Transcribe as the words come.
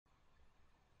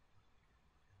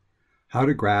How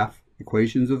to graph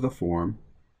equations of the form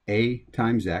a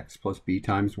times x plus b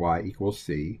times y equals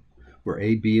c, where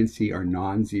a, b, and c are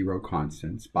non-zero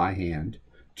constants by hand,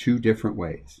 two different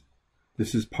ways.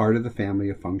 This is part of the Family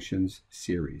of Functions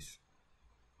series.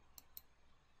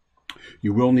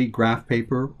 You will need graph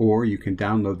paper, or you can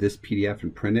download this PDF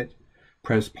and print it.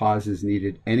 Press pause as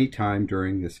needed anytime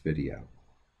during this video.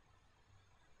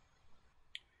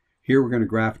 Here we're going to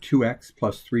graph 2x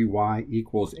plus 3y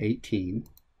equals 18.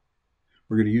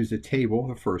 We're going to use a table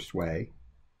the first way.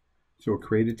 So we'll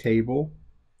create a table,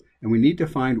 and we need to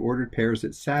find ordered pairs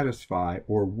that satisfy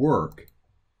or work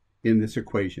in this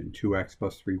equation, 2x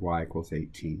plus 3y equals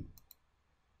 18.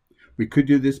 We could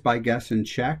do this by guess and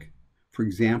check. For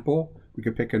example, we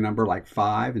could pick a number like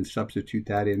 5 and substitute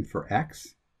that in for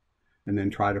x, and then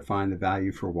try to find the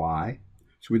value for y.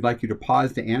 So we'd like you to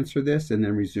pause to answer this and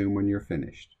then resume when you're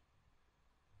finished.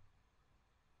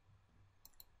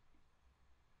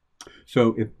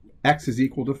 So if x is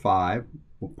equal to 5,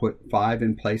 we'll put 5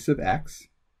 in place of x,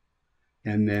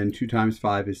 and then 2 times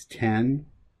 5 is 10.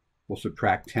 We'll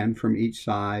subtract 10 from each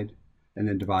side, and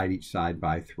then divide each side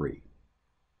by 3.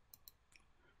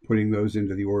 Putting those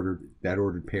into that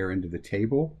ordered pair into the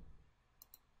table.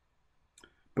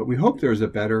 But we hope there's a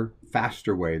better,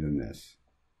 faster way than this.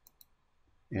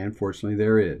 And fortunately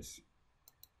there is.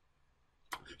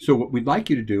 So what we'd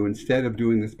like you to do, instead of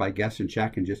doing this by guess and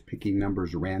check and just picking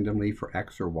numbers randomly for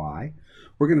x or y,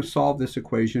 we're going to solve this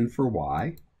equation for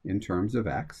y in terms of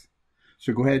x.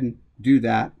 So go ahead and do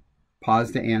that.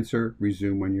 Pause to answer,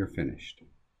 resume when you're finished.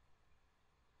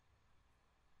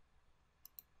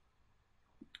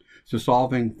 So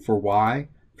solving for y,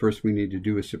 first we need to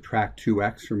do is subtract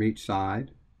 2x from each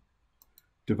side,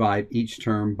 divide each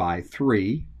term by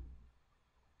 3,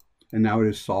 and now it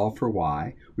is solved for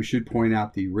y. We should point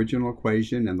out the original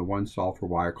equation and the one solved for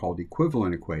y are called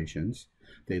equivalent equations.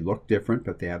 They look different,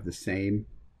 but they have the same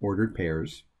ordered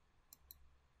pairs.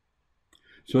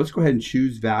 So let's go ahead and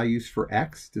choose values for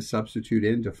x to substitute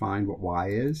in to find what y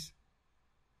is.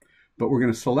 But we're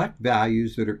going to select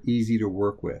values that are easy to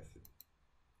work with.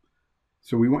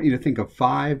 So we want you to think of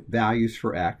 5 values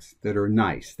for x that are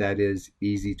nice, that is,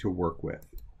 easy to work with.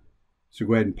 So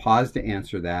go ahead and pause to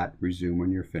answer that, resume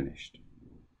when you're finished.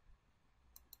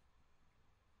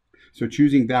 So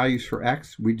choosing values for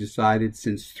x, we decided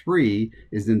since 3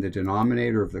 is in the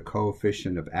denominator of the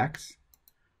coefficient of x,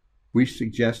 we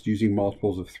suggest using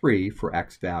multiples of 3 for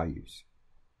x values.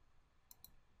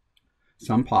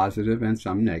 Some positive and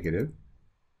some negative.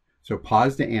 So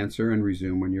pause to answer and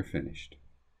resume when you're finished.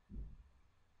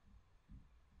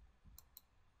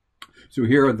 So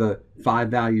here are the 5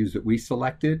 values that we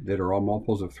selected that are all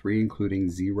multiples of 3, including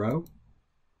 0.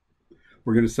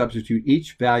 We're going to substitute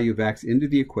each value of x into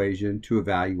the equation to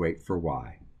evaluate for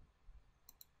y.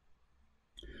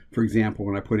 For example,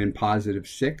 when I put in positive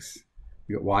 6,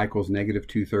 we get y equals negative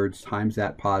 2/3 times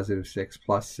that positive 6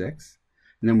 plus 6.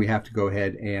 And then we have to go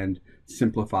ahead and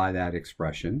simplify that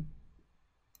expression.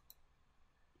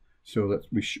 So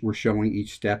we're showing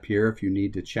each step here. If you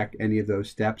need to check any of those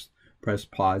steps, press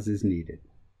pause as needed.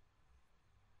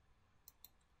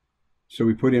 So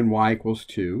we put in y equals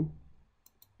 2,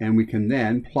 and we can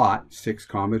then plot 6,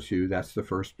 2. That's the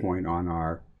first point on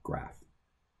our graph.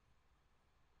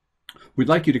 We'd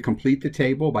like you to complete the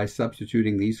table by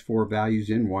substituting these 4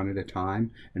 values in one at a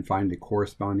time and find the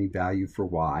corresponding value for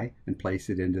y and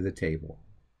place it into the table.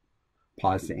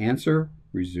 Pause to answer,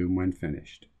 resume when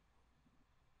finished.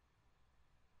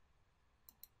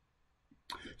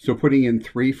 So putting in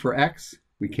 3 for x,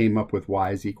 we came up with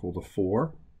y is equal to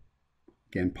 4.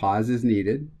 Again, pause is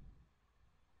needed.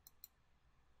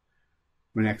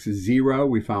 When x is 0,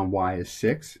 we found y is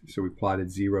 6, so we plotted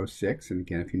 0, 6, and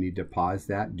again, if you need to pause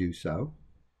that, do so.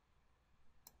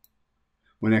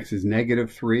 When x is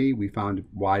negative 3, we found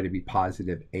y to be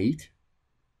positive 8,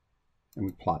 and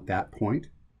we plot that point.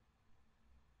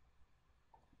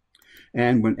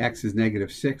 And when x is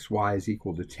negative 6, y is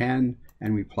equal to 10,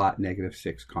 and we plot negative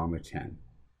 6, 10.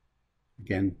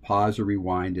 Again, pause or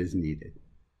rewind as needed.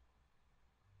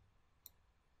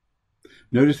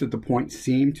 Notice that the points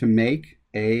seem to make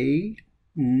a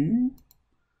line.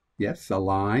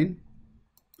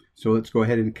 So let's go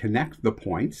ahead and connect the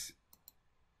points.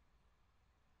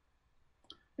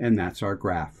 And that's our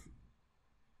graph.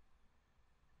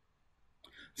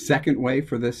 Second way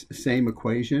for this same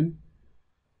equation.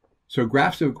 So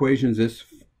graphs of equations this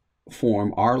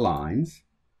form are lines,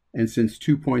 and since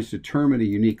 2 points determine a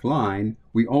unique line,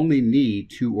 we only need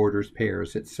 2 ordered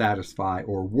pairs that satisfy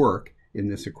or work in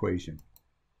this equation.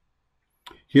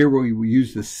 Here we will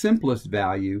use the simplest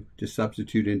value to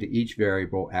substitute into each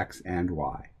variable x and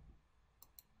y.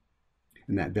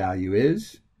 And that value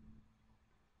is,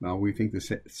 well, we think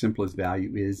the simplest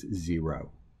value is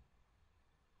 0.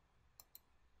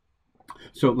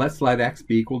 So let's let x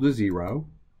be equal to 0.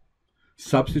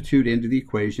 Substitute into the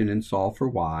equation and solve for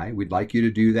y. We'd like you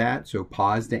to do that, so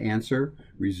pause to answer,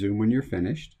 resume when you're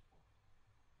finished.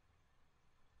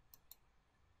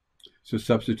 So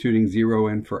substituting 0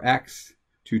 in for x,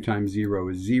 2 times 0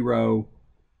 is 0.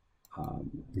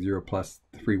 0 plus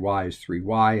 3y is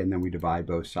 3y, and then we divide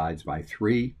both sides by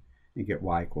 3 and get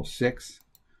y equals 6.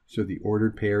 So the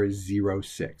ordered pair is 0,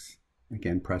 6.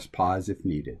 Again, press pause if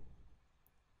needed.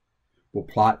 We'll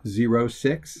plot 0,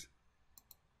 6,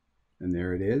 and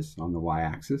there it is on the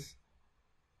y-axis.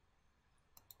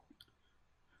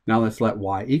 Now let's let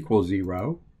y equal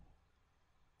 0.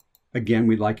 Again,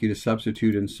 we'd like you to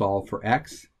substitute and solve for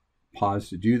x. Pause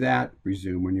to do that.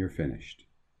 Resume when you're finished.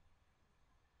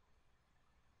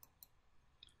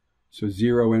 So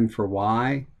 0 in for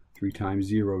y. 3 times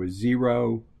 0 is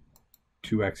 0.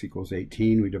 2x equals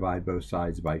 18. We divide both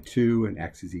sides by 2, and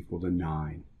x is equal to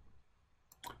 9.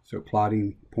 So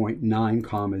plotting point 9,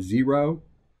 0,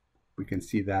 we can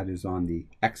see that is on the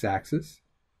x-axis.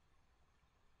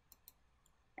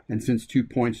 And since 2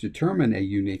 points determine a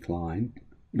unique line,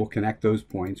 we'll connect those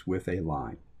points with a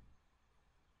line.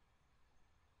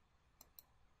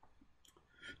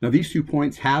 Now these 2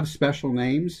 points have special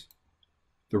names.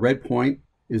 The red point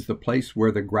is the place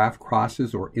where the graph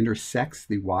crosses or intersects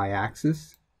the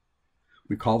y-axis.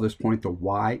 We call this point the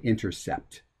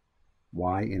y-intercept.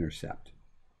 Y-intercept.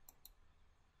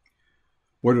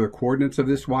 What are the coordinates of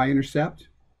this y-intercept?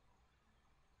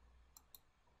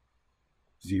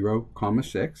 0,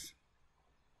 6.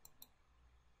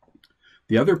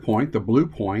 The other point, the blue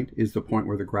point, is the point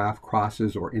where the graph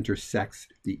crosses or intersects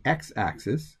the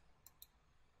x-axis.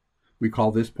 We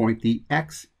call this point the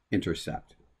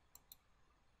x-intercept.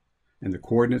 And the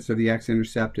coordinates of the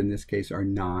x-intercept in this case are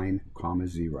 9,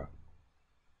 0.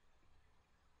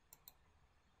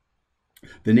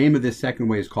 The name of this second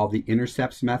way is called the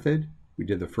intercepts method. We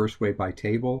did the first way by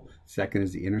table. Second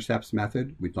is the intercepts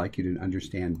method. We'd like you to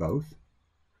understand both.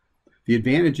 The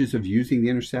advantages of using the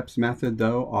intercepts method,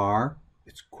 though, are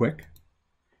it's quick,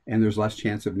 and there's less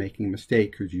chance of making a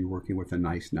mistake because you're working with a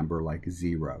nice number like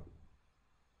 0.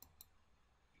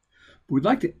 We'd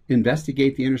like to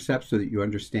investigate the intercepts so that you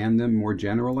understand them more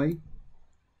generally.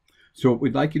 So what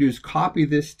we'd like you to do is copy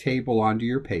this table onto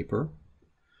your paper,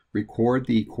 record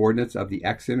the coordinates of the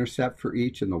x-intercept for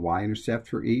each and the y-intercept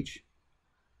for each,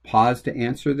 pause to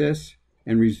answer this,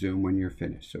 and resume when you're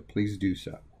finished. So please do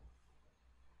so.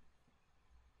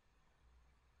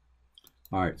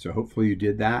 All right, so hopefully you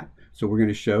did that. So we're going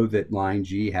to show that line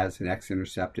G has an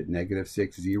x-intercept at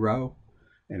 -6, 0,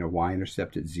 and a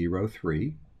y-intercept at 0,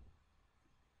 3.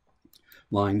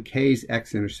 Line K's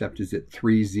x-intercept is at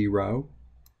 3, 0,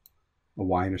 a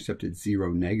y-intercept at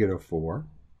 0, -4.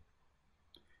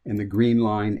 And the green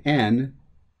line N,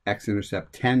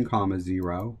 x-intercept 10,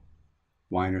 0,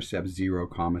 y-intercept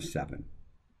 0, 7.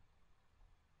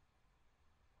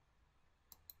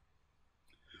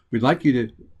 We'd like you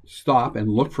to stop and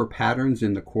look for patterns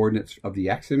in the coordinates of the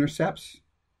x-intercepts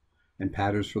and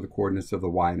patterns for the coordinates of the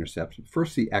y-intercepts.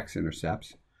 First, the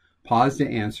x-intercepts. Pause to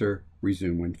answer,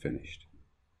 resume when finished.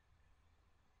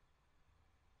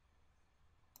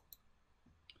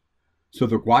 So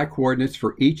the y-coordinates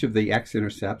for each of the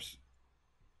x-intercepts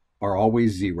are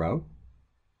always 0.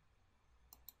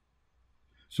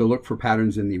 So look for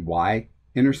patterns in the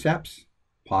y-intercepts.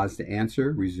 Pause to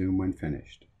answer, resume when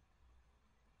finished.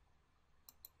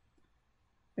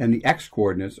 And the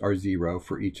x-coordinates are 0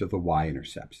 for each of the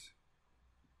y-intercepts.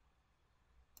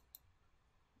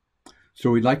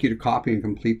 So we'd like you to copy and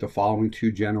complete the following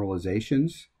 2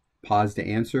 generalizations. Pause to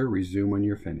answer, resume when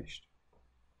you're finished.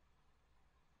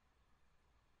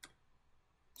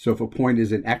 So if a point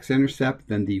is an x-intercept,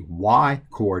 then the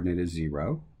y-coordinate is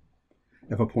 0.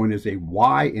 If a point is a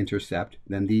y-intercept,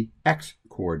 then the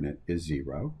x-coordinate is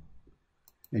 0.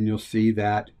 And you'll see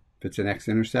that if it's an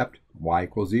x-intercept, y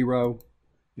equals 0.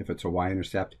 If it's a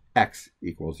y-intercept, x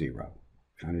equals 0.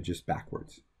 Kind of just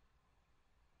backwards.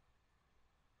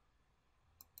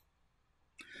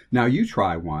 Now you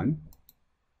try one.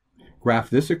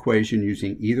 Graph this equation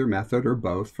using either method or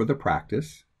both for the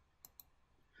practice.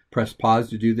 Press pause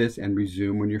to do this and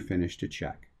resume when you're finished to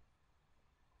check.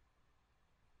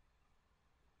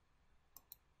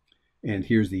 And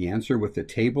here's the answer with the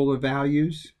table of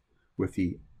values, with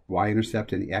the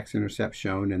y-intercept and the x-intercept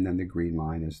shown, and then the green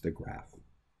line is the graph.